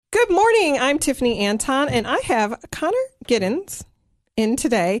Good morning. I'm Tiffany Anton, and I have Connor Giddens in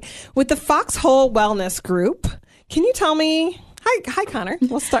today with the Foxhole Wellness Group. Can you tell me? Hi, Connor.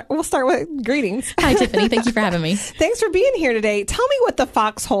 We'll start with greetings. Hi, Tiffany. Thank you for having me. Thanks for being here today. Tell me what the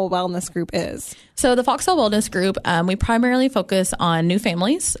Foxhole Wellness Group is. So the Foxhole Wellness Group, we primarily focus on new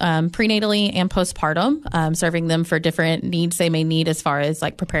families, prenatally and postpartum, serving them for different needs they may need as far as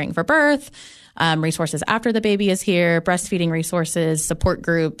like preparing for birth, resources after the baby is here, breastfeeding resources, support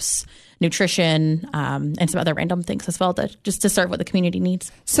groups, nutrition, and some other random things as well, just to serve what the community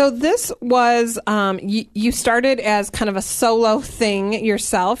needs. So this was, you started as kind of a solo thing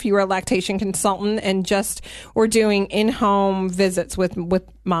yourself. You were a lactation consultant and just were doing in-home visits with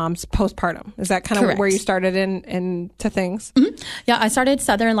moms postpartum. Is that kind of Correct. where you started into things? Mm-hmm. Yeah, I started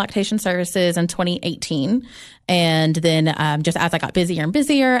Southern Lactation Services in 2018. And then just as I got busier and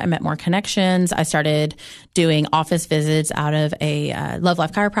busier, I met more connections. I started doing office visits out of a Love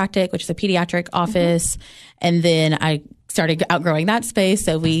Life Chiropractic, which is a pediatric office. Mm-hmm. And then I started outgrowing that space.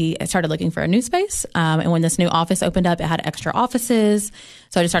 So we started looking for a new space. And when this new office opened up, it had extra offices.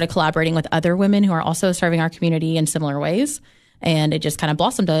 So I just started collaborating with other women who are also serving our community in similar ways. And it just kind of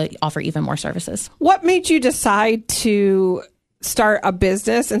blossomed to offer even more services. What made you decide to start a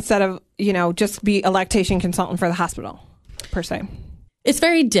business instead of, just be a lactation consultant for the hospital, per se? It's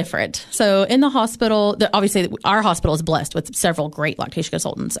very different. So in the hospital, obviously our hospital is blessed with several great lactation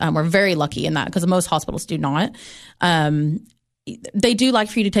consultants. We're very lucky in that because most hospitals do not. They do like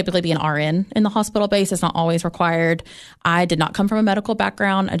for you to typically be an RN in the hospital base. It's not always required. I did not come from a medical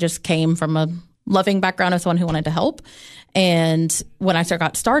background. I just came from a loving background of someone who wanted to help. And when I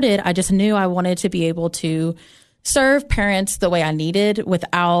got started, I just knew I wanted to be able to serve parents the way I needed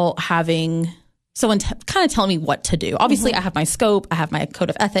without having someone kind of telling me what to do. Obviously, I have my scope, I have my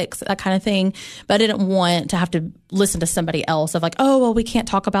code of ethics, that kind of thing, but I didn't want to have to listen to somebody else of like, oh, well, we can't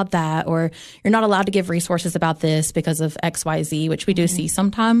talk about that, or you're not allowed to give resources about this because of XYZ, which we do see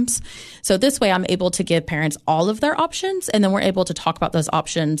sometimes. So this way, I'm able to give parents all of their options, and then we're able to talk about those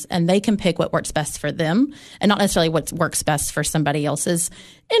options, and they can pick what works best for them, and not necessarily what works best for somebody else's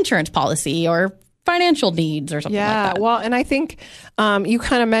insurance policy or financial needs or something like that. Yeah, well, and I think you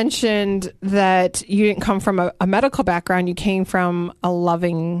kind of mentioned that you didn't come from a medical background. You came from a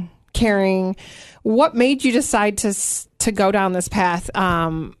loving, caring. What made you decide to go down this path,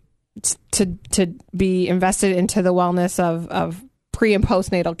 to be invested into the wellness of pre and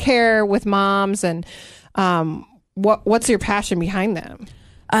postnatal care with moms? And what's your passion behind them?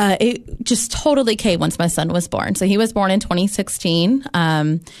 It just totally came once my son was born. So he was born in 2016.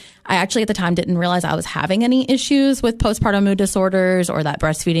 I actually at the time didn't realize I was having any issues with postpartum mood disorders or that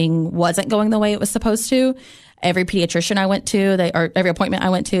breastfeeding wasn't going the way it was supposed to. Every pediatrician I went to, or every appointment I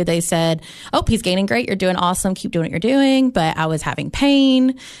went to, they said, oh, he's gaining great. You're doing awesome. Keep doing what you're doing. But I was having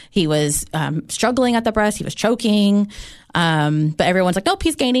pain. He was struggling at the breast. He was choking. But everyone's like, nope,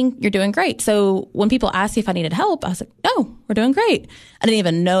 he's gaining. You're doing great. So when people asked me if I needed help, I was like, no, we're doing great. I didn't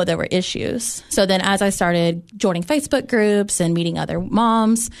even know there were issues. So then as I started joining Facebook groups and meeting other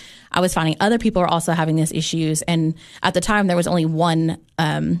moms, I was finding other people were also having these issues. And at the time, there was only one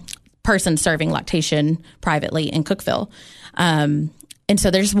person serving lactation privately in Cookeville. And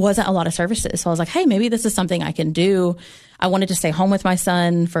so there just wasn't a lot of services. So I was like, hey, maybe this is something I can do. I wanted to stay home with my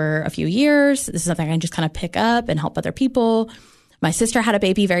son for a few years. This is something I can just kind of pick up and help other people. My sister had a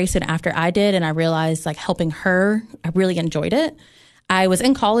baby very soon after I did, and I realized like helping her, I really enjoyed it. I was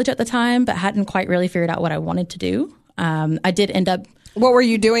in college at the time, but hadn't quite really figured out what I wanted to do. I did end up... What were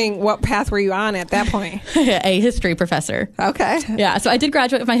you doing? What path were you on at that point? A history professor. Okay. Yeah. So I did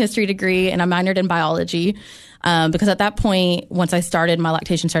graduate with my history degree and I minored in biology because at that point, once I started my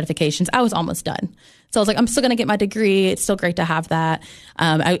lactation certifications, I was almost done. So I was like, I'm still going to get my degree. It's still great to have that.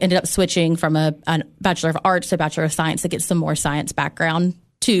 I ended up switching from a Bachelor of Arts to Bachelor of Science to get some more science background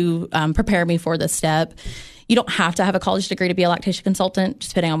to prepare me for this step. You don't have to have a college degree to be a lactation consultant,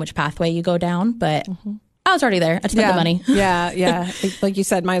 just depending on which pathway you go down. But I was already there. I spent the money. Yeah. Like you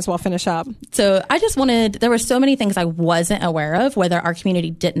said, might as well finish up. So I just there were so many things I wasn't aware of, whether our community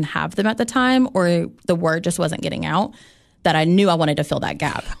didn't have them at the time or the word just wasn't getting out, that I knew I wanted to fill that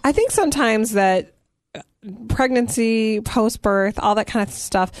gap. I think sometimes that pregnancy, post-birth, all that kind of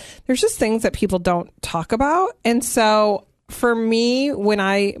stuff, there's just things that people don't talk about. And so for me, when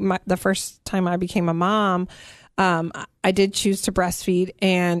the first time I became a mom, I did choose to breastfeed,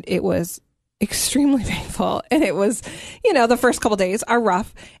 and it was extremely painful. And it was, the first couple days are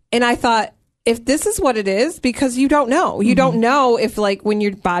rough. And I thought, if this is what it is, because you don't know. You don't know if, like, when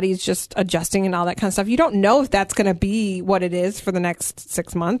your body's just adjusting and all that kind of stuff, you don't know if that's going to be what it is for the next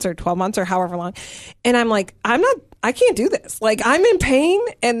 6 months or 12 months or however long. And I'm like, I can't do this. Like, I'm in pain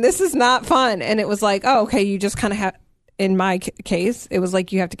and this is not fun. And it was like, oh, okay, you just kind of have, in my case, it was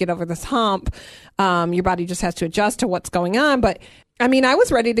like, you have to get over this hump. Your body just has to adjust to what's going on. But I mean, I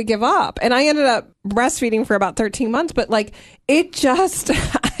was ready to give up, and I ended up breastfeeding for about 13 months, but like, it just,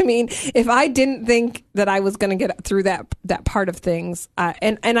 I mean, if I didn't think that I was going to get through that part of things,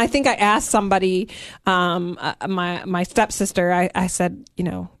 and I think I asked somebody, my stepsister, I said, you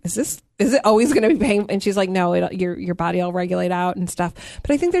know, is it always going to be painful? And she's like, no, your body will regulate out and stuff. But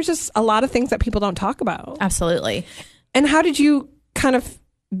I think there's just a lot of things that people don't talk about. Absolutely. And how did you kind of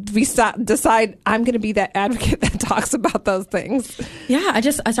decide I'm going to be that advocate that talks about those things? Yeah,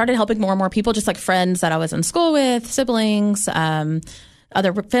 I started helping more and more people, just like friends that I was in school with, siblings,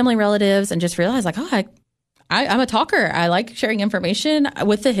 other family relatives, and just realized like, oh, I'm a talker. I like sharing information.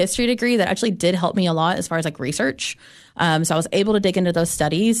 With the history degree, that actually did help me a lot as far as like research. So I was able to dig into those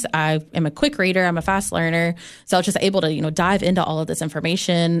studies. I am a quick reader. I'm a fast learner. So I was just able to, dive into all of this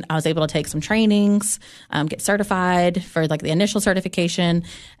information. I was able to take some trainings, get certified for like the initial certification.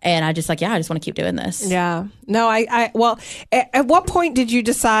 And I just I just want to keep doing this. Yeah. No, well, at what point did you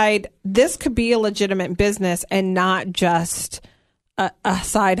decide this could be a legitimate business and not just a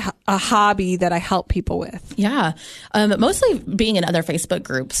hobby that I help people with? Yeah. Mostly being in other Facebook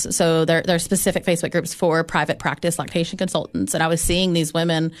groups. So there are specific Facebook groups for private practice lactation consultants. And I was seeing these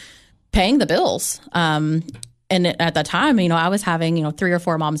women paying the bills. And at that time, I was having, 3 or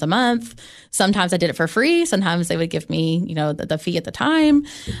 4 moms a month. Sometimes I did it for free. Sometimes they would give me, the fee at the time.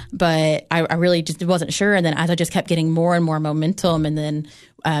 But I really just wasn't sure. And then as I just kept getting more and more momentum, and then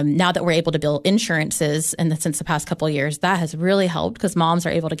now that we're able to bill insurances, and since the past couple of years, that has really helped because moms are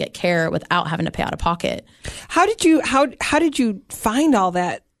able to get care without having to pay out of pocket. How did you find all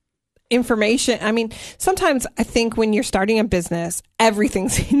that information? I mean, sometimes I think when you're starting a business, everything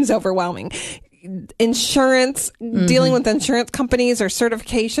seems overwhelming. Insurance, dealing with insurance companies or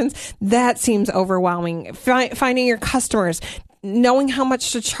certifications, that seems overwhelming. Finding your customers, knowing how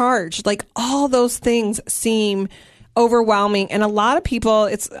much to charge, like all those things seem overwhelming. And a lot of people,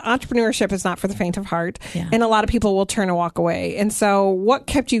 entrepreneurship is not for the faint of heart. Yeah. And a lot of people will turn and walk away. And so what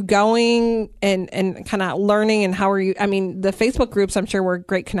kept you going and kind of learning, and how are you? I mean, the Facebook groups, I'm sure, were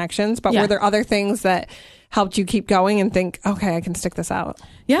great connections, but were there other things that helped you keep going and think, okay, I can stick this out?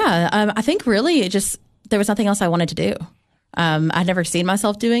 Yeah. I think really there was nothing else I wanted to do. I'd never seen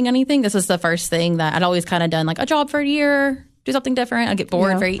myself doing anything. This was the first thing that I'd always kind of done, like a job for a year, do something different. I'd get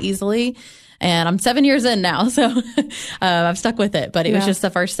bored very easily. And I'm 7 years in now, so I've stuck with it. But it was just the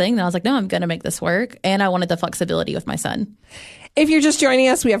first thing that I was like, no, I'm going to make this work. And I wanted the flexibility with my son. If you're just joining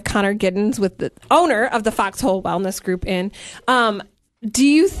us, we have Connor Giddens, with the owner of the Foxhole Wellness Group in. Do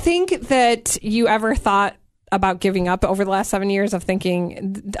you think that you ever thought about giving up over the last 7 years, of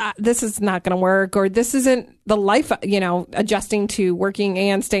thinking this is not going to work, or this isn't the life, adjusting to working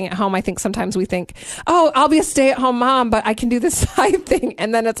and staying at home? I think sometimes we think, oh, I'll be a stay-at-home mom, but I can do this side thing.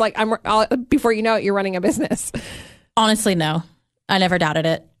 And then it's like, before you know it, you're running a business. Honestly, no. I never doubted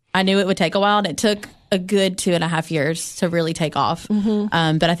it. I knew it would take a while, and it took a good 2.5 years to really take off.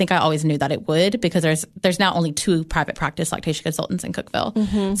 But I think I always knew that it would, because there's now only 2 private practice lactation consultants in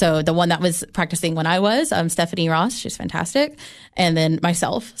Cookeville. So the one that was practicing when I was, Stephanie Ross, she's fantastic, and then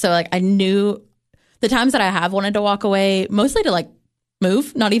myself. So like, I knew the times that I have wanted to walk away, mostly to like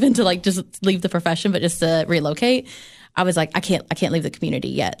move, not even to like just leave the profession, but just to relocate. I was like, I can't leave the community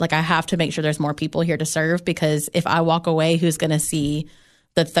yet. Like, I have to make sure there's more people here to serve, because if I walk away, who's going to see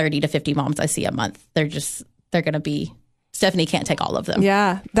the 30 to 50 moms I see a month? They're going to be, Stephanie can't take all of them.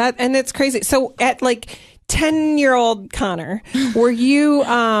 Yeah. And it's crazy. So at like 10-year-old Connor, were you,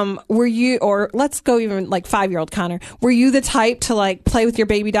 or let's go even like 5-year-old Connor, were you the type to like play with your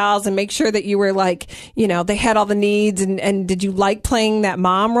baby dolls and make sure that you were like, they had all the needs, and did you like playing that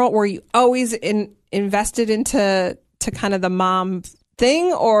mom role? Were you always invested into kind of the mom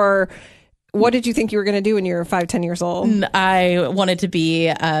thing, or what did you think you were going to do when you were 5-10 years old? I wanted to be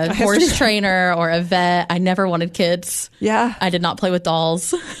a horse trainer or a vet. I never wanted kids. Yeah. I did not play with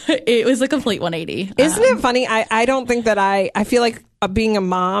dolls. It was a complete 180. Isn't it funny? I don't think that I feel like being a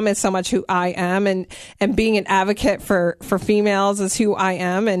mom is so much who I am, and being an advocate for females is who I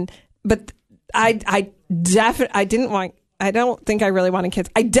am. But I don't think I really wanted kids.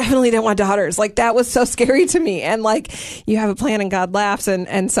 I definitely didn't want daughters. Like, that was so scary to me. And like, you have a plan and God laughs.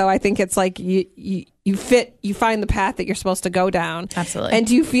 And so I think it's like you find the path that you're supposed to go down. Absolutely. And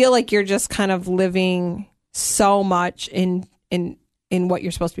do you feel like you're just kind of living so much in in what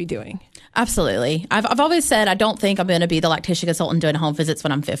you're supposed to be doing. Absolutely. I've always said I don't think I'm going to be the lactation consultant doing home visits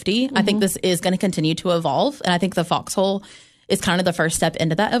when I'm 50. I think this is going to continue to evolve. And I think the Foxhole is kind of the first step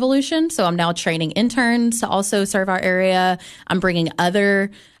into that evolution. So I'm now training interns to also serve our area. I'm bringing I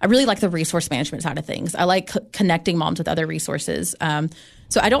really like the resource management side of things. I like connecting moms with other resources.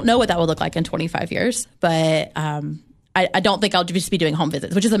 So I don't know what that will look like in 25 years, but I don't think I'll just be doing home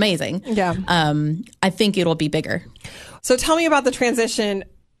visits, which is amazing. Yeah. I think it'll be bigger. So tell me about the transition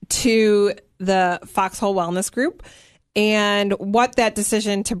to the Foxhole Wellness Group and what that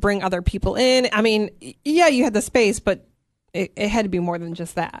decision to bring other people in. I mean, yeah, you had the space, but it had to be more than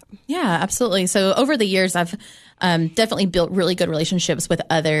just that. Yeah, absolutely. So over the years, I've definitely built really good relationships with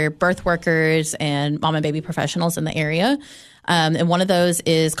other birth workers and mom and baby professionals in the area. And one of those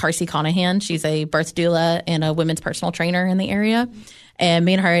is Carsey Conahan. She's a birth doula and a women's personal trainer in the area. And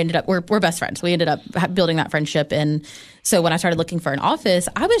me and her ended up, we're best friends. We ended up building that friendship. And so when I started looking for an office,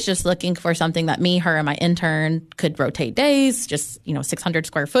 I was just looking for something that me, her, and my intern could rotate days, just, 600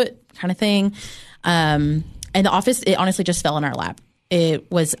 square foot kind of thing. And the office, it honestly just fell in our lap.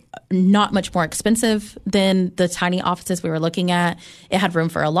 It was not much more expensive than the tiny offices we were looking at. It had room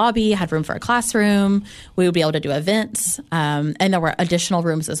for a lobby, had room for a classroom. We would be able to do events. And there were additional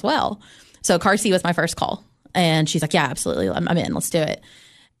rooms as well. So Carsey was my first call. And she's like, yeah, absolutely. I'm in. Let's do it.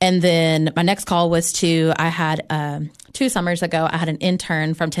 And then my next call was I had 2 summers ago, I had an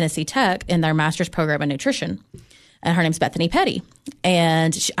intern from Tennessee Tech in their master's program in nutrition. And her name's Bethany Petty.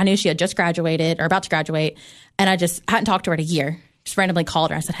 And I knew she had just graduated or about to graduate. And I just hadn't talked to her in a year. Just randomly called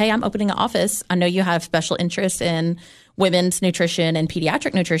her. I said, hey, I'm opening an office. I know you have special interest in women's nutrition and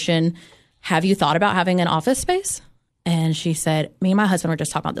pediatric nutrition. Have you thought about having an office space? And she said, me and my husband were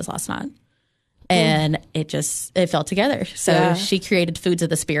just talking about this last night. And it fell together. So she created Foods of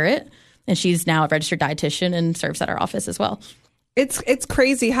the Spirit. And she's now a registered dietitian and serves at our office as well. It's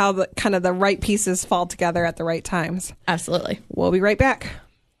crazy how the right pieces fall together at the right times. Absolutely. We'll be right back.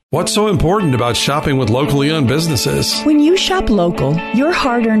 What's so important about shopping with locally owned businesses? When you shop local, your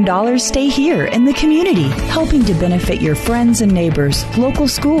hard-earned dollars stay here in the community, helping to benefit your friends and neighbors, local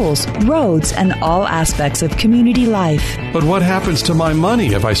schools, roads, and all aspects of community life. But what happens to my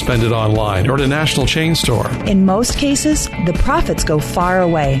money if I spend it online or at a national chain store? In most cases, the profits go far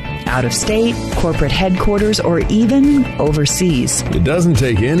away, out of state, corporate headquarters, or even overseas. It doesn't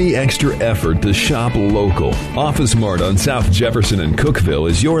take any extra effort to shop local. Office Mart on South Jefferson and Cookeville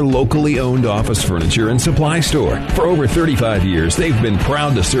is your locally owned office furniture and supply store. For over 35 years, they've been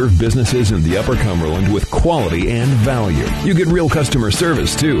proud to serve businesses in the Upper Cumberland with quality and value. You get real customer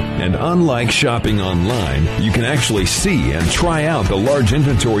service, too. And unlike shopping online, you can actually see and try out the large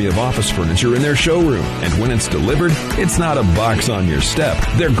inventory of office furniture in their showroom. And when it's delivered, it's not a box on your step.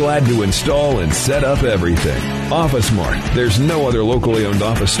 They're glad to install and set up everything. Office Mart. There's no other locally owned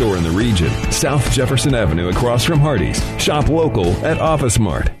office store in the region. South Jefferson Avenue across from Hardee's. Shop local at Office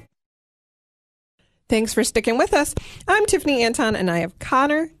Mart. Thanks for sticking with us. I'm Tiffany Anton, and I have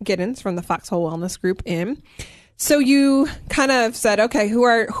Connor Giddens from the Foxhole Wellness Group in. So you kind of said, okay, who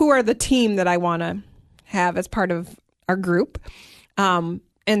are the team that I want to have as part of our group, and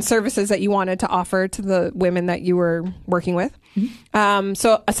services that you wanted to offer to the women that you were working with. Mm-hmm.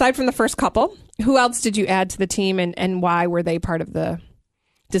 So aside from the first couple, who else did you add to the team, and why were they part of the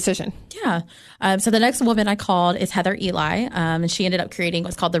decision? Yeah. So the next woman I called is Heather Eli, and she ended up creating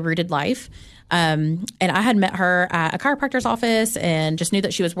what's called the Rooted Life. And I had met her at a chiropractor's office and just knew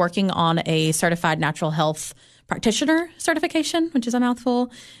that she was working on a certified natural health practitioner certification, which is a mouthful.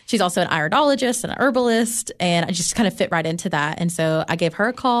 She's also an iridologist and an herbalist, and I just kind of fit right into that. And so I gave her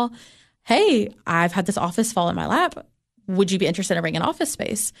a call. Hey, I've had this office fall in my lap. Would you be interested in bringing an office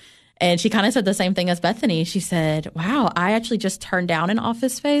space? And she kind of said the same thing as Bethany. She said, wow, I actually just turned down an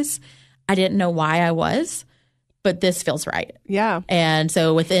office space. I didn't know why I was, but this feels right. Yeah. And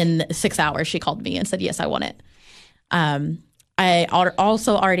so within 6 hours, she called me and said, yes, I want it. I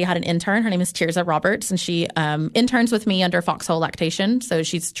also already had an intern. Her name is Tirza Roberts, and she interns with me under Foxhole Lactation. So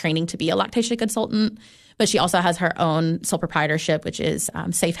she's training to be a lactation consultant, but she also has her own sole proprietorship, which is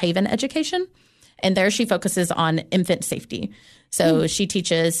Safe Haven Education. And there she focuses on infant safety. So she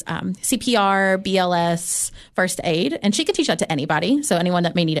teaches CPR, BLS, first aid, and she can teach that to anybody. So anyone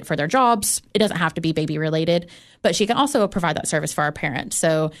that may need it for their jobs. It doesn't have to be baby related, but she can also provide that service for our parents.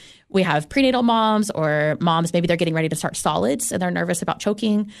 So we have prenatal moms or moms, maybe they're getting ready to start solids and they're nervous about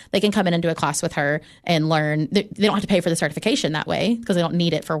choking. They can come in and do a class with her and learn. They don't have to pay for the certification that way because they don't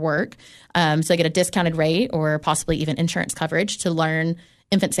need it for work. So they get a discounted rate or possibly even insurance coverage to learn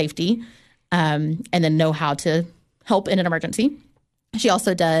infant safety and then know how to help in an emergency. She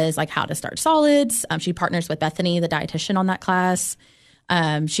also does like how to start solids. She partners with Bethany, the dietitian, on that class.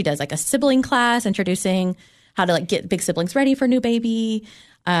 She does like a sibling class introducing how to like get big siblings ready for new baby.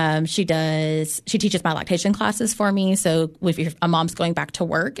 She teaches my lactation classes for me. So if a mom's going back to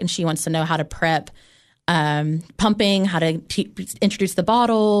work and she wants to know how to prep pumping, how to introduce the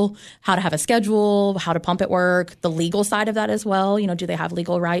bottle, how to have a schedule, how to pump at work, the legal side of that as well. Do they have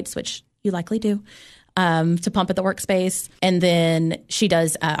legal rights, which you likely do, to pump at the workspace. And then she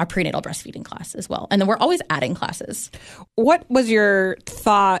does our prenatal breastfeeding class as well. And then we're always adding classes. What was your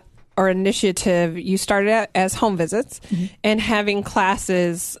thought or initiative? You started out as home visits and having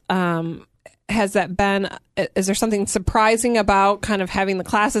classes. Has that been, is there something surprising about kind of having the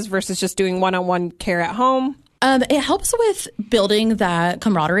classes versus just doing one-on-one care at home? It helps with building that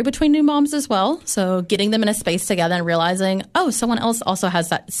camaraderie between new moms as well. So getting them in a space together and realizing, oh, someone else also has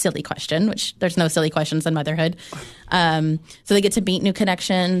that silly question, which there's no silly questions in motherhood. So they get to meet new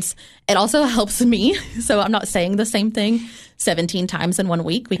connections. It also helps me. So I'm not saying the same thing 17 times in 1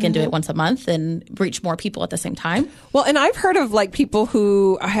 week. We can do it once a month and reach more people at the same time. Well, and I've heard of like people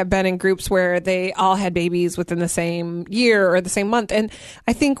who have been in groups where they all had babies within the same year or the same month. And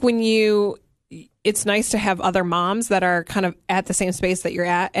I think it's nice to have other moms that are kind of at the same space that you're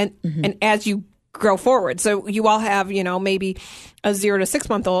at. And as you grow forward, so you all have, maybe a 0 to 6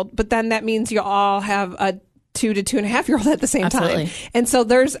 month old, but then that means you all have a 2 to 2.5 year old at the same Absolutely. time. And so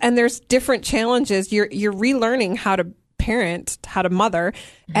there's different challenges. You're relearning how to parent, how to mother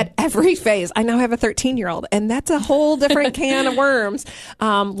at every phase. I now have a 13-year-old, and that's a whole different can of worms,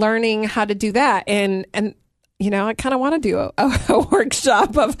 learning how to do that. And I kind of want to do a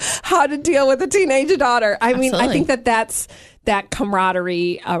workshop of how to deal with a teenage daughter. I mean, I think that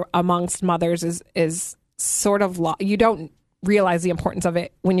camaraderie amongst mothers is sort of you don't realize the importance of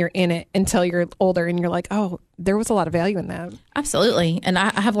it when you're in it until you're older and you're like, oh, there was a lot of value in that. Absolutely. And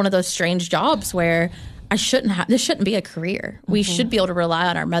I have one of those strange jobs where this shouldn't be a career. We should be able to rely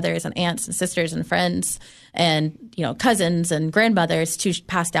on our mothers and aunts and sisters and friends and, cousins and grandmothers to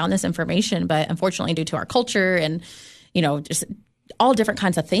pass down this information. But unfortunately, due to our culture and, just all different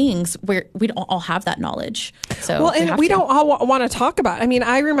kinds of things, we don't all have that knowledge. So we don't all want to talk about it. I mean,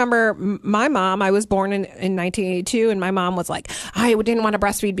 I remember my mom, I was born in 1982, and my mom was like, I didn't want to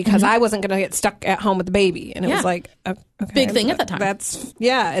breastfeed because I wasn't going to get stuck at home with the baby. And it was like, okay, big thing at that time.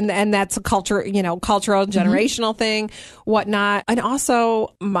 And that's a culture, cultural, generational thing, whatnot. And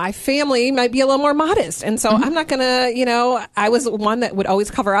also my family might be a little more modest. And so I'm not going to, I was one that would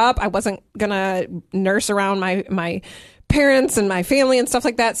always cover up. I wasn't going to nurse around my parents and my family and stuff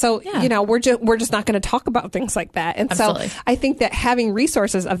like that. So, we're just not going to talk about things like that. And Absolutely. So I think that having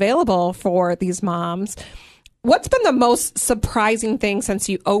resources available for these moms, what's been the most surprising thing since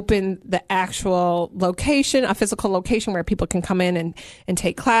you opened the actual location, a physical location where people can come in and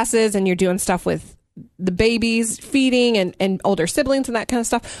take classes, and you're doing stuff with the babies, feeding and older siblings and that kind of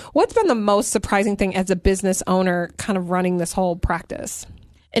stuff? What's been the most surprising thing as a business owner kind of running this whole practice?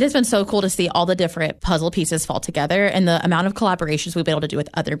 It has been so cool to see all the different puzzle pieces fall together and the amount of collaborations we've been able to do with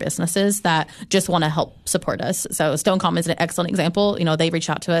other businesses that just want to help support us. So Stonecom is an excellent example. They reached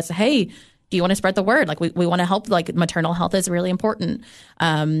out to us, hey, do you want to spread the word? Like we want to help, like maternal health is really important.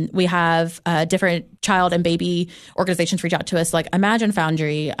 We have different child and baby organizations reach out to us, like Imagine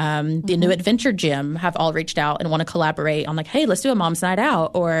Foundry, the New Adventure Gym have all reached out and want to collaborate on like, hey, let's do a mom's night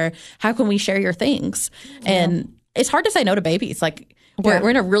out, or how can we share your things? And it's hard to say no to babies. Like,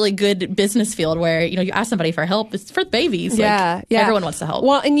 we're in a really good business field where, you ask somebody for help. It's for the babies. Everyone wants to help.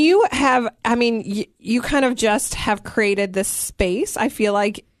 Well, and you have, you kind of just have created this space, I feel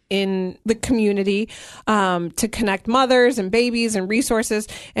like, in the community to connect mothers and babies and resources.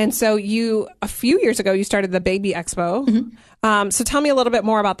 And so a few years ago, you started the Baby Expo. So tell me a little bit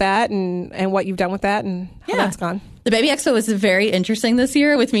more about that and what you've done with that and how that's gone. The Baby Expo was very interesting this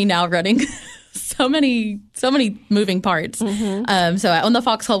year with me now running so many moving parts. So I own the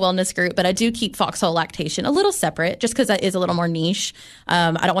Foxhole Wellness Group, but I do keep Foxhole Lactation a little separate just because that is a little more niche.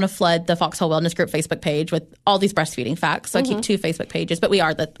 I don't want to flood the Foxhole Wellness Group Facebook page with all these breastfeeding facts. So I keep 2 Facebook pages, but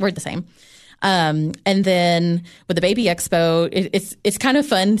we're the same. And then with the Baby Expo, it's kind of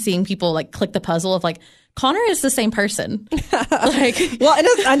fun seeing people like click the puzzle of like, Connor is the same person. Well,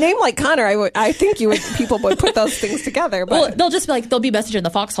 a name like Connor, I think people would put those things together. But. Well, they'll just be like, they'll be messaging the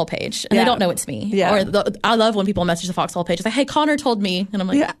Foxhole page, and they don't know it's me. Yeah. Or I love when people message the Foxhole page. It's like, hey, Connor told me, and I'm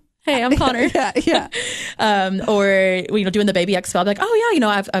like, hey, I'm Connor. Or doing the Baby Expo, I'll be like, oh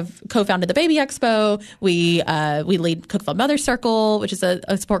yeah, I've co-founded the Baby Expo. We lead Cookville Mother Circle, which is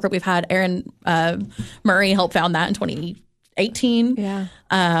a support group we've had. Aaron Murray helped found that in 2015 18. Yeah.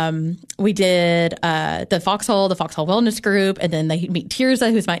 We did the Foxhole Wellness Group, and then they meet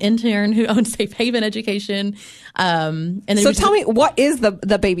Tirza, who's my intern who owns Safe Haven Education. And then so tell me, what is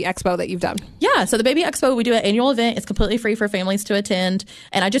the Baby Expo that you've done? Yeah, so the Baby Expo, we do an annual event. It's completely free for families to attend,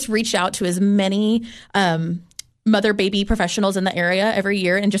 and I just reach out to as many mother-baby professionals in the area every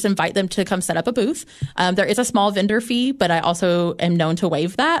year and just invite them to come set up a booth. There is a small vendor fee, but I also am known to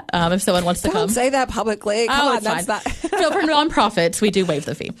waive that if someone wants to come. Don't say that publicly. Come on, that's not. So for nonprofits, we do waive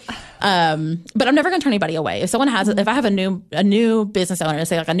the fee. But I'm never going to turn anybody away. If someone has, if I have a new business owner,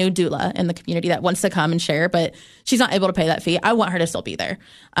 say like a new doula in the community that wants to come and share, but she's not able to pay that fee, I want her to still be there.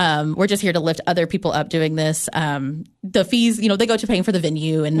 We're just here to lift other people up doing this. The fees, they go to paying for the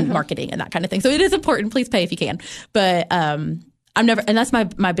venue and marketing and that kind of thing. So it is important. Please pay if you can. But I'm never, and that's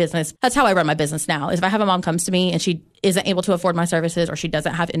my business. That's how I run my business now. Is if I have a mom comes to me and she isn't able to afford my services or she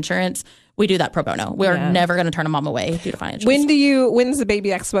doesn't have insurance, we do that pro bono. We're never going to turn a mom away due to financial. When's the Baby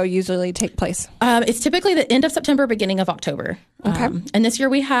Expo usually take place? It's typically the end of September, beginning of October. Okay. And this year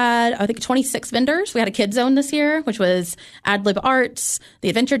we had, I think, 26 vendors. We had a kids zone this year, which was Ad Lib Arts, the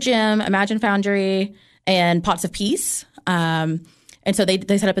Adventure Gym, Imagine Foundry, and Pots of Peace. And so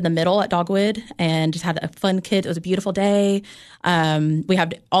they set up in the middle at Dogwood and just had a fun kids. It was a beautiful day. We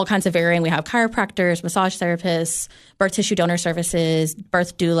have all kinds of varying. We have chiropractors, massage therapists, birth tissue donor services,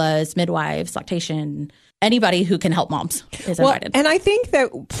 birth doulas, midwives, lactation. Anybody who can help moms is invited. And I think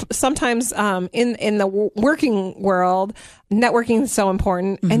that sometimes in the working world, networking is so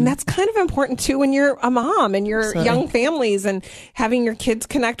important. And that's kind of important, too, when you're a mom and you're young families and having your kids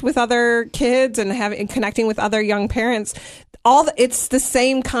connect with other kids and connecting with other young parents. It's the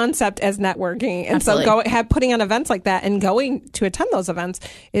same concept as networking. And Absolutely. so putting on events like that and going to attend those events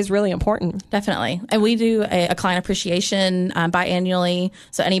is really important. Definitely. And we do a client appreciation biannually.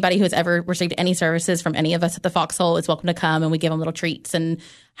 So anybody who has ever received any services from any of us at the Foxhole is welcome to come, and we give them little treats and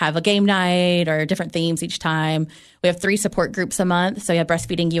have a game night or different themes each time. We have 3 support groups a month. So we have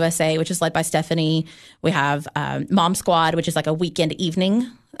Breastfeeding USA, which is led by Stephanie. We have Mom Squad, which is like a weekend evening.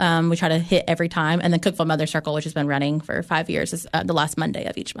 We try to hit every time. And then Cookville Mother Circle, which has been running for 5 years, is the last Monday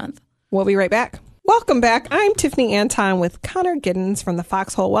of each month. We'll be right back. Welcome back. I'm Tiffany Anton with Connor Giddens from the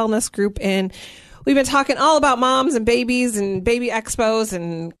Foxhole Wellness Group. And we've been talking all about moms and babies and baby expos.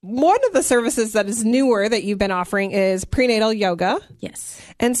 And one of the services that is newer that you've been offering is prenatal yoga. Yes.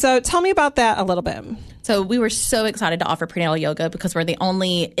 And so tell me about that a little bit. So we were so excited to offer prenatal yoga because we're the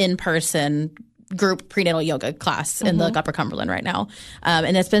only in-person group prenatal yoga class in the Upper Cumberland right now.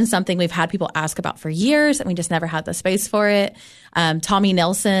 And it's been something we've had people ask about for years, and we just never had the space for it. Tommy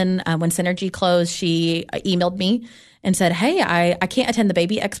Nelson, when Synergy closed, she emailed me and said, hey, I can't attend the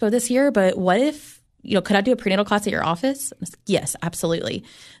Baby Expo this year, but what if, could I do a prenatal class at your office? I said, yes, absolutely.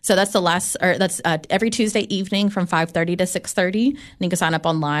 So that's that's every Tuesday evening from 5:30 to 6:30, and you can sign up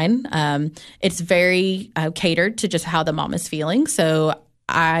online. It's very catered to just how the mom is feeling. So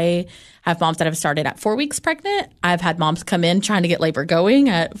I have moms that have started at 4 weeks pregnant. I've had moms come in trying to get labor going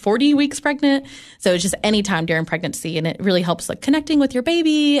at 40 weeks pregnant. So it's just any time during pregnancy, and it really helps connecting with your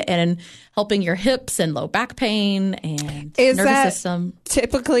baby and helping your hips and low back pain and nervous system.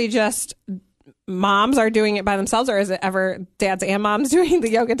 Typically just moms are doing it by themselves, or is it ever dads and moms doing the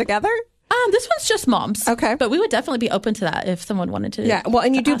yoga together? This one's just moms. Okay. But we would definitely be open to that if someone wanted to. Yeah. Well,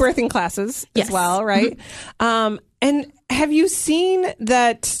 and you do birthing classes as well, right? And have you seen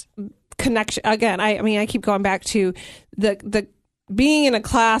that connection? Again, I mean, I keep going back to the being in a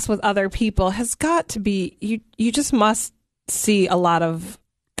class with other people has got to be, you just must see a lot of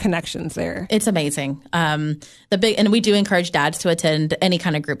connections there. It's amazing. And we do encourage dads to attend any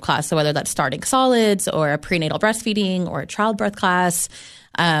kind of group class. So whether that's starting solids or a prenatal breastfeeding or a childbirth class.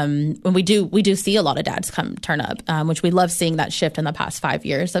 And we do see a lot of dads turn up, which we love seeing that shift in the past 5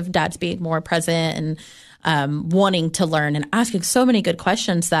 years of dads being more present and wanting to learn and asking so many good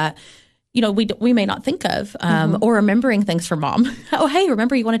questions that we may not think of, or remembering things for mom. Oh, hey,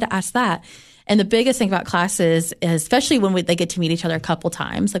 remember you wanted to ask that. And the biggest thing about classes, especially when they get to meet each other a couple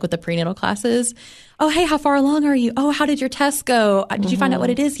times, like with the prenatal classes. Oh, hey, how far along are you? Oh, how did your test go? Did you find out what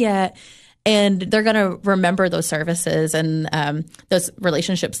it is yet? And they're going to remember those services and those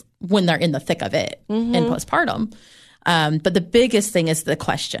relationships when they're in the thick of it in postpartum. But the biggest thing is the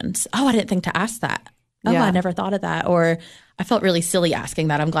questions. Oh, I didn't think to ask that. Oh, I never thought of that. Or I felt really silly asking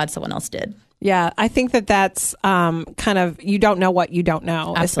that. I'm glad someone else did. Yeah, I think that's kind of, you don't know what you don't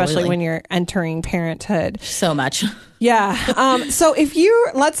know, Absolutely. Especially when you're entering parenthood. So much. Yeah. So if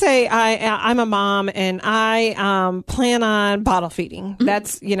let's say I'm a mom and I plan on bottle feeding.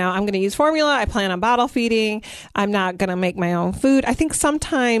 That's, I'm going to use formula. I plan on bottle feeding. I'm not going to make my own food. I think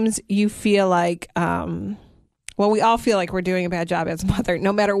sometimes you feel like well, we all feel like we're doing a bad job as a mother,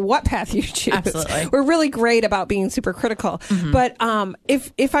 no matter what path you choose. Absolutely. We're really great about being super critical. Mm-hmm. But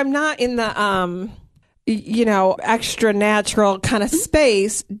if I'm not in the, extra natural kind of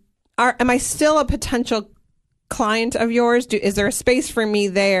space, am I still a potential client of yours? Is there a space for me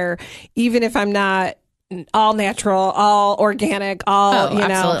there, even if I'm not all natural, all organic,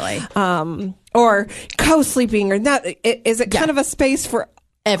 absolutely. Or co-sleeping or not? Is it kind of a space for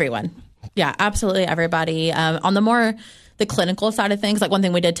everyone? Yeah, absolutely. Everybody. On the clinical side of things, like one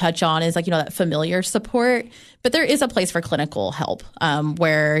thing we did touch on is that familiar support, but there is a place for clinical help,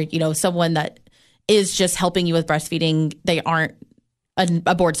 where, someone that is just helping you with breastfeeding, they aren't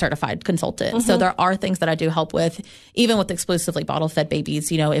a board certified consultant. Mm-hmm. So there are things that I do help with, even with exclusively bottle fed babies,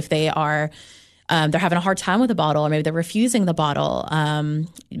 if they are, they're having a hard time with the bottle, or maybe they're refusing the bottle, allergies,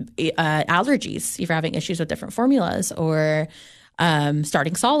 if you're having issues with different formulas, or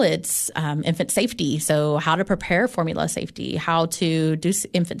starting solids, infant safety. So how to prepare formula safety, how to do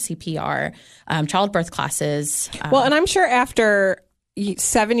infant CPR, childbirth classes. Well, and I'm sure after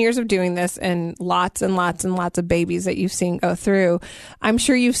 7 years of doing this and lots and lots and lots of babies that you've seen go through, I'm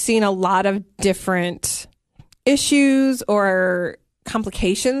sure you've seen a lot of different issues or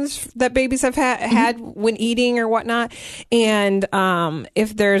complications that babies have had when eating or whatnot. And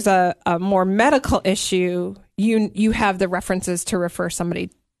if there's a more medical issue, you have the references to refer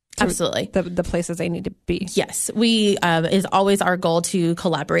somebody to absolutely the places they need to be. Yes, we is always our goal to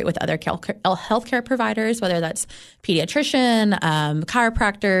collaborate with other healthcare providers, whether that's pediatrician,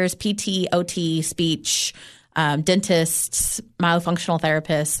 chiropractors, PT, OT, speech, dentists, myofunctional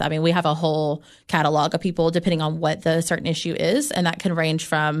therapists. I mean, we have a whole catalog of people depending on what the certain issue is, and that can range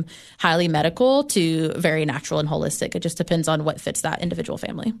from highly medical to very natural and holistic. It just depends on what fits that individual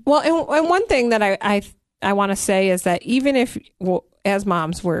family. Well, and one thing that I want to say is that even if, as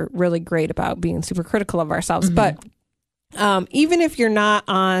moms, we're really great about being super critical of ourselves, but even if you're not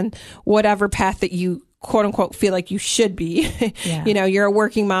on whatever path that you quote unquote feel like you should be, you're a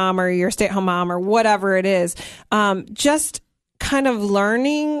working mom or you're a stay-at-home mom or whatever it is, just kind of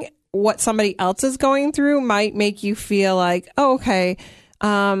learning what somebody else is going through might make you feel like, oh, okay,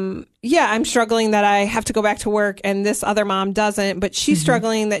 I'm struggling that I have to go back to work and this other mom doesn't, but she's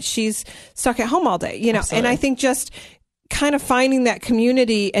struggling that she's stuck at home all day, Absolutely. And I think just kind of finding that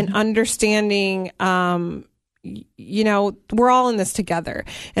community and understanding, we're all in this together.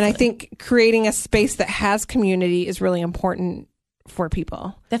 And I think creating a space that has community is really important for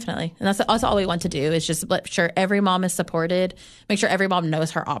people. Definitely. And that's all we want to do is just make sure every mom is supported, make sure every mom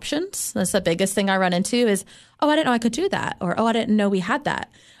knows her options. That's the biggest thing I run into is, oh, I didn't know I could do that. Or, oh, I didn't know we had that.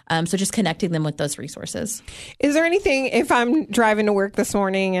 So just connecting them with those resources. Is there anything, if I'm driving to work this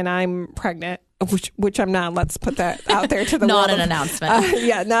morning and I'm pregnant, which I'm not, let's put that out there to the not world. An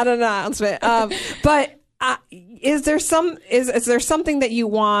announcement. Not an announcement. But is there something that you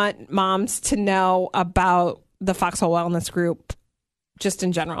want moms to know about the Foxhole Wellness Group, just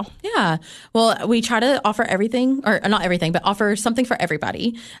in general? Yeah. Well, we try to offer everything, or not everything, but offer something for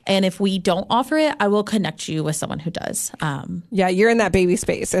everybody. And if we don't offer it, I will connect you with someone who does. You're in that baby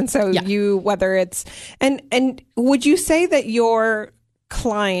space. And so whether it's, and would you say that your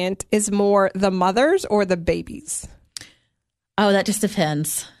client is more the mothers or the babies? Oh, that just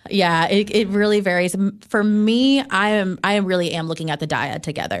depends. Yeah, it really varies. For me, I really am looking at the dyad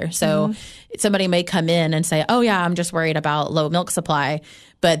together. So somebody may come in and say, oh yeah, I'm just worried about low milk supply.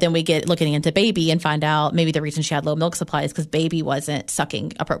 But then we get looking into baby and find out maybe the reason she had low milk supply is because baby wasn't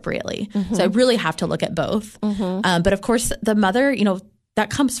sucking appropriately. So I really have to look at both. But of course, the mother, that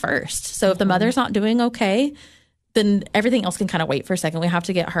comes first. So if the mother's not doing okay, then everything else can kind of wait for a second. We have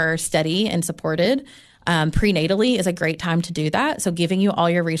to get her steady and supported. Prenatally is a great time to do that. So giving you all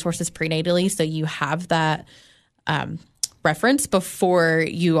your resources prenatally so you have that reference before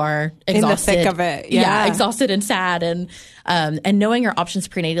you are exhausted. In the thick of it. Yeah, exhausted and sad. And knowing your options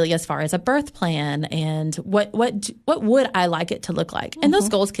prenatally as far as a birth plan and what would I like it to look like. And those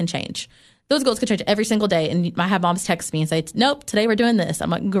goals can change. Those goals can change every single day. And I have moms text me and say, nope, today we're doing this. I'm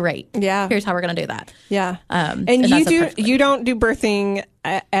like, great. Yeah. Here's how we're going to do that. Yeah. And you don't do birthing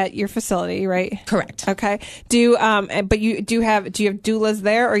at your facility, right? Correct. Okay. Do you have doulas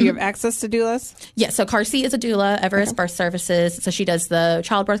there, or you have access to doulas? Yeah. So Carsey is a doula, Everest Birth Services. So she does the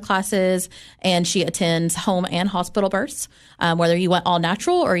childbirth classes and she attends home and hospital births. Whether you went all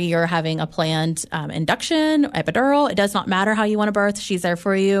natural or you're having a planned induction, epidural, it does not matter how you want to birth. She's there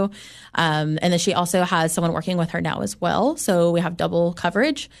for you. And then she also has someone working with her now as well. So we have double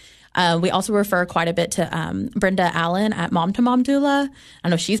coverage. We also refer quite a bit to Brenda Allen at Mom to Mom Doula. I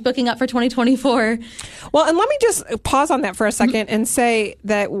know she's booking up for 2024. Well, and let me just pause on that for a second and say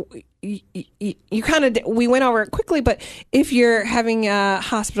that you kind of, we went over it quickly, but if you're having a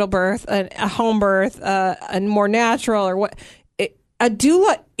hospital birth, a home birth, a more natural or what, a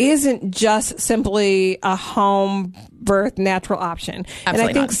doula isn't just simply a home birth natural option. Absolutely and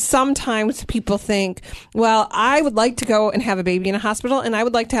I think not. sometimes people think, well, I would like to go and have a baby in a hospital and I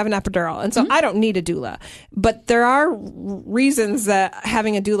would like to have an epidural. And so I don't need a doula. But there are reasons that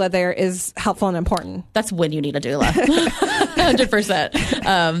having a doula there is helpful and important. That's when you need a doula.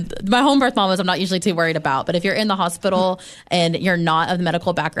 100%. My home birth mamas, I'm not usually too worried about. But if you're in the hospital and you're not of the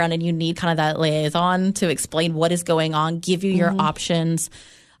medical background and you need kind of that liaison to explain what is going on, give you your options,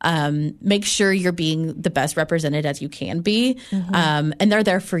 make sure you're being the best represented as you can be. And they're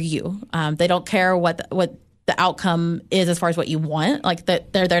there for you. They don't care what the outcome is as far as what you want. Like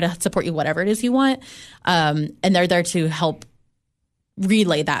they're there to support you, whatever it is you want. And they're there to help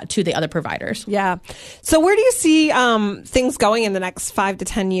relay that to the other providers. Yeah. So where do you see things going in the next 5 to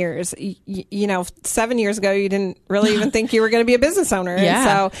 10 years? You know, 7 years ago, you didn't really even think you were going to be a business owner. Yeah.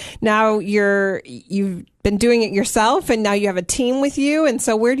 And so now you've been doing it yourself and now you have a team with you. And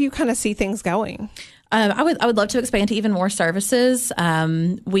so where do you kind of see things going? I would love to expand to even more services.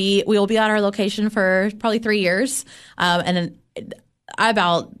 We will be at our location for probably 3 years. And I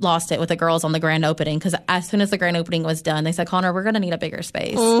about lost it with the girls on the grand opening because as soon as the grand opening was done, they said, Connor, we're going to need a bigger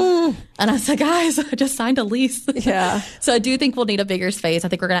space. And I said, guys, I just signed a lease. Yeah. So I do think we'll need a bigger space. I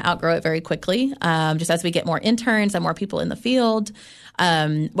think we're going to outgrow it very quickly, just as we get more interns and more people in the field.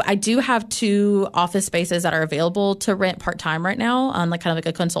 I do have 2 office spaces that are available to rent part-time right now on like kind of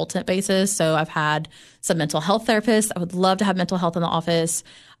like a consultant basis. So I've had some mental health therapists. I would love to have mental health in the office.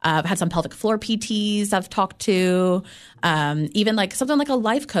 I've had some pelvic floor PTs I've talked to, even like something like a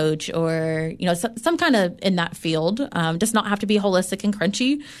life coach or, you know, some kind of in that field. Does not have to be holistic and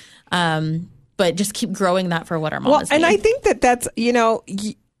crunchy, but just keep growing that for what our mamas need. And I think that's, you know,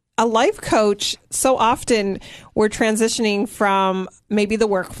 a life coach, so often we're transitioning from maybe the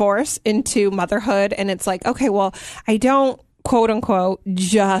workforce into motherhood. And it's like, okay, well, I don't, quote unquote,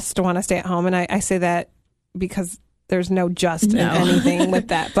 just want to stay at home. And I say that because there's no just in anything with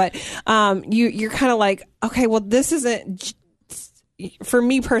that. But you're kind of like, okay, well, this isn't, for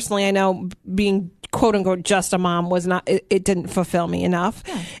me personally, I know being quote unquote just a mom was not, it didn't fulfill me enough.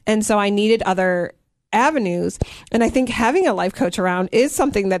 Yeah. And so I needed other avenues. And I think having a life coach around is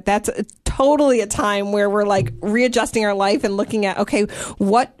something that's totally a time where we're like readjusting our life and looking at, okay,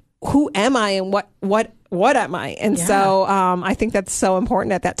 who am I and what am I? And so I think that's so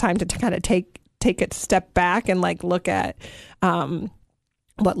important at that time to kind of take a step back and like look at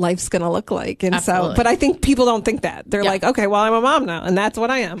what life's going to look like. And Absolutely. so, but I think people don't think that. They're like, okay, well, I'm a mom now and that's what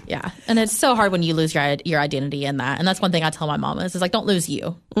I am. Yeah. And it's so hard when you lose your identity in that. And that's one thing I tell my mamas is like, don't lose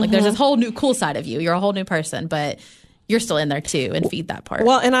you. Like there's this whole new cool side of you. You're a whole new person, but you're still in there too, and feed that part.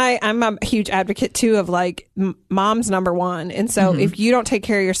 Well, and I'm a huge advocate too of like mom's number one. And so if you don't take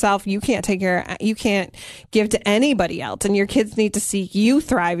care of yourself, you can't give to anybody else. And your kids need to see you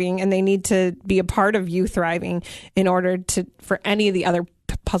thriving and they need to be a part of you thriving in order for any of the other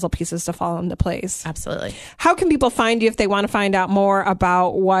puzzle pieces to fall into place. Absolutely. How can people find you if they want to find out more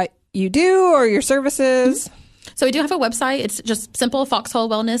about what you do or your services? So we do have a website. It's just simple,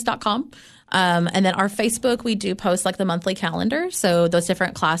 foxholewellness.com. And then our Facebook, we do post like the monthly calendar. So those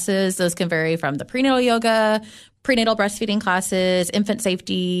different classes, those can vary from the prenatal yoga, prenatal breastfeeding classes, infant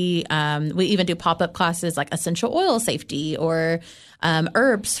safety. We even do pop-up classes like essential oil safety or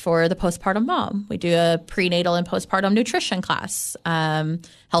herbs for the postpartum mom. We do a prenatal and postpartum nutrition class,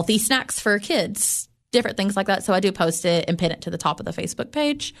 healthy snacks for kids, different things like that. So I do post it and pin it to the top of the Facebook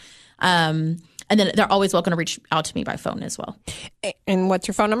page. And then they're always welcome to reach out to me by phone as well. And what's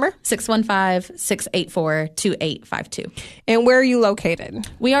your phone number? 615-684-2852. And where are you located?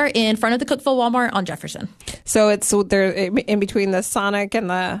 We are in front of the Cookeville Walmart on Jefferson. So they're in between the Sonic and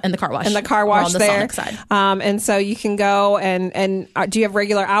the car wash. And the car wash on the there. Sonic side. And so you can go and do you have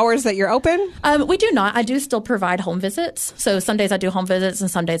regular hours that you're open? We do not. I do still provide home visits. So some days I do home visits and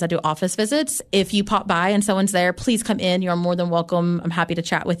some days I do office visits. If you pop by and someone's there, please come in. You're more than welcome. I'm happy to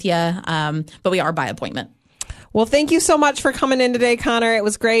chat with you. But we are by appointment. Well, thank you so much for coming in today, Connor. It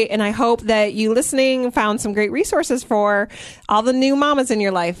was great. And I hope that you listening found some great resources for all the new mamas in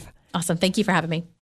your life. Awesome. Thank you for having me.